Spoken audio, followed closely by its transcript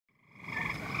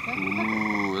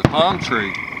Ooh, a palm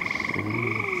tree. We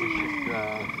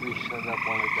should reset up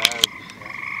one of those.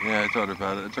 Yeah, I thought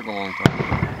about it. It took a long time.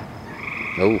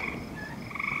 Oh.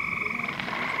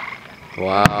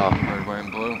 Wow. Red, white,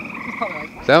 and blue.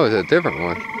 That was a different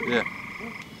one. Yeah.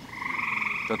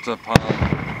 That's a palm.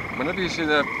 Whenever you see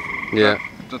that, Yeah.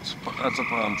 that's a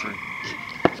palm tree.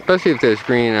 Especially if there's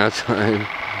green outside.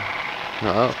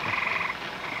 Oh.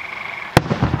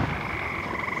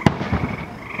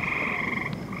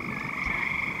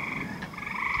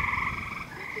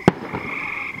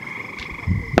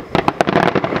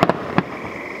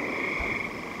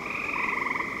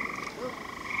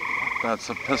 That's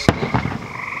a pistol. They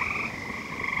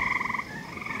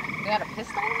got a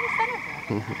pistol in the center?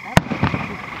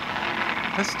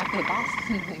 Pistol. The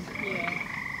Boston thing. Yeah.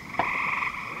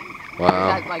 Wow. Is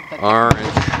that like the Orange.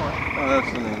 Oh,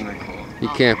 that's the name they call it. You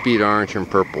can't beat orange and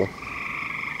purple.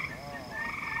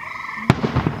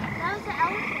 That was the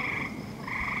elephant.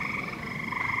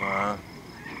 Wow.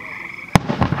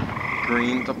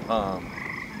 Green to palm.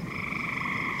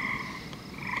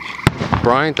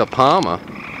 Brian De Palma.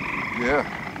 Yeah.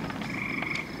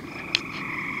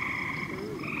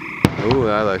 Ooh,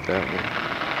 I like that one.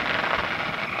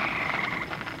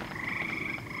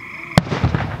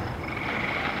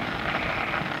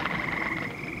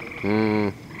 Hmm.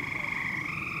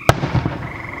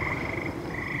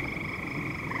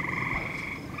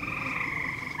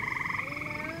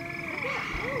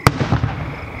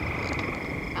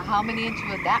 Now, how many inches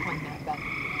would that one have been?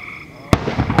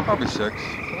 Probably 6.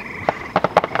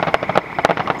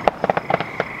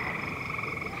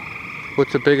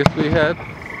 What's the biggest we had?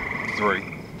 3.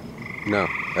 No.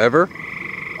 Ever?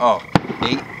 Oh,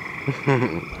 8.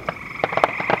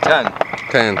 10.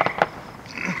 10. You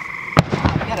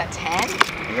got a 10?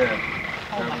 Yeah.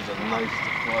 Oh That my was a God. nice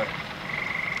display.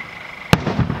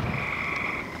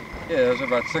 Yeah, those are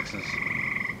about 6s.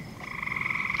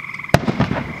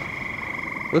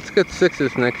 Let's get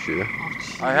 6s next year. Oh,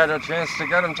 geez. I had a chance to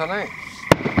get them tonight.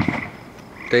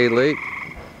 Day late,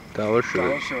 dollar short.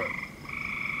 Dollar short.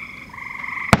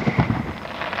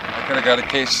 I could have got a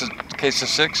case of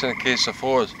 6 and a case of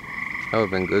 4s. That would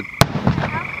have been good. How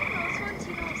come those ones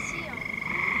you don't see them?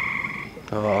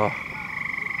 Oh.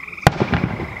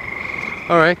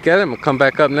 All right, get them. Come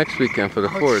back up next weekend for the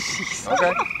 4th. Jeez.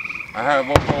 Okay. I have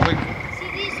one for a week. See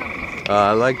these ones?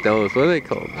 I like those. What are they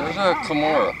called? There's a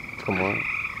Kimura. Come on.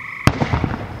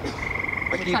 I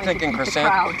We're keep trying to thinking keep the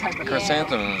crowd type of-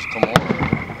 chrysanthemum is Kimura.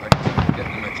 I keep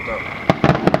getting mixed up.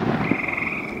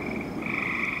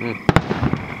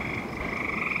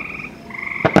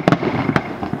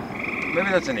 Maybe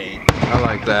that's an 8. I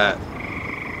like that.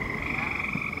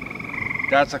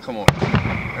 That's a Kimura.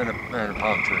 And a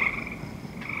palm tree.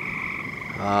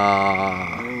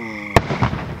 Ah. Ooh.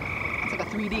 It's like a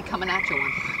 3D coming at you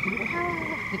one.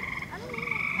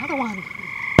 Another one.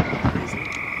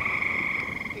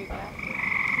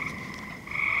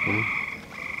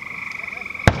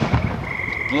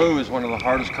 Blue is one of the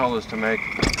hardest colors to make.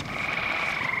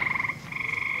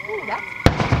 Ooh, that's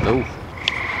No.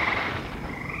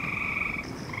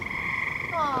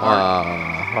 Ah,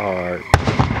 hard.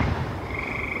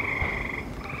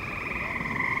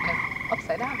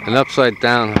 upside down. An upside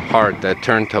down heart that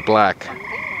turned to black. Thank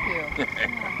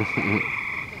you.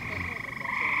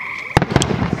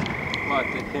 What,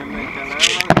 they can't make an arrow?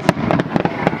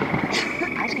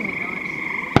 I didn't even know it.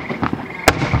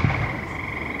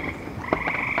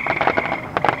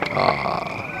 Ah.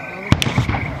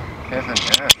 Half and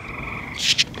half.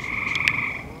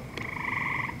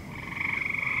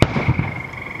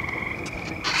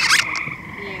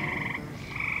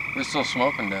 We're still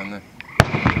smoking down there.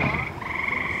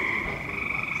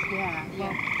 Yeah,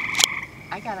 yeah.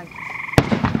 I got a,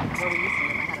 where we used to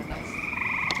live, I had a nice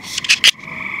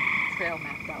trail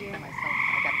mapped out for myself.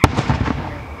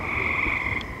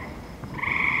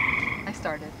 I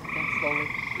started, then slowly.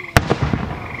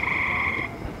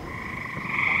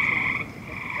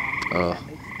 Oh.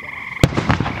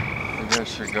 Maybe I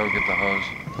should go get the hose.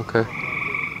 Okay.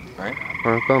 Right?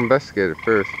 Well, go investigate it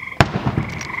first.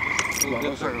 Ooh,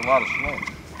 looks like a lot of smoke.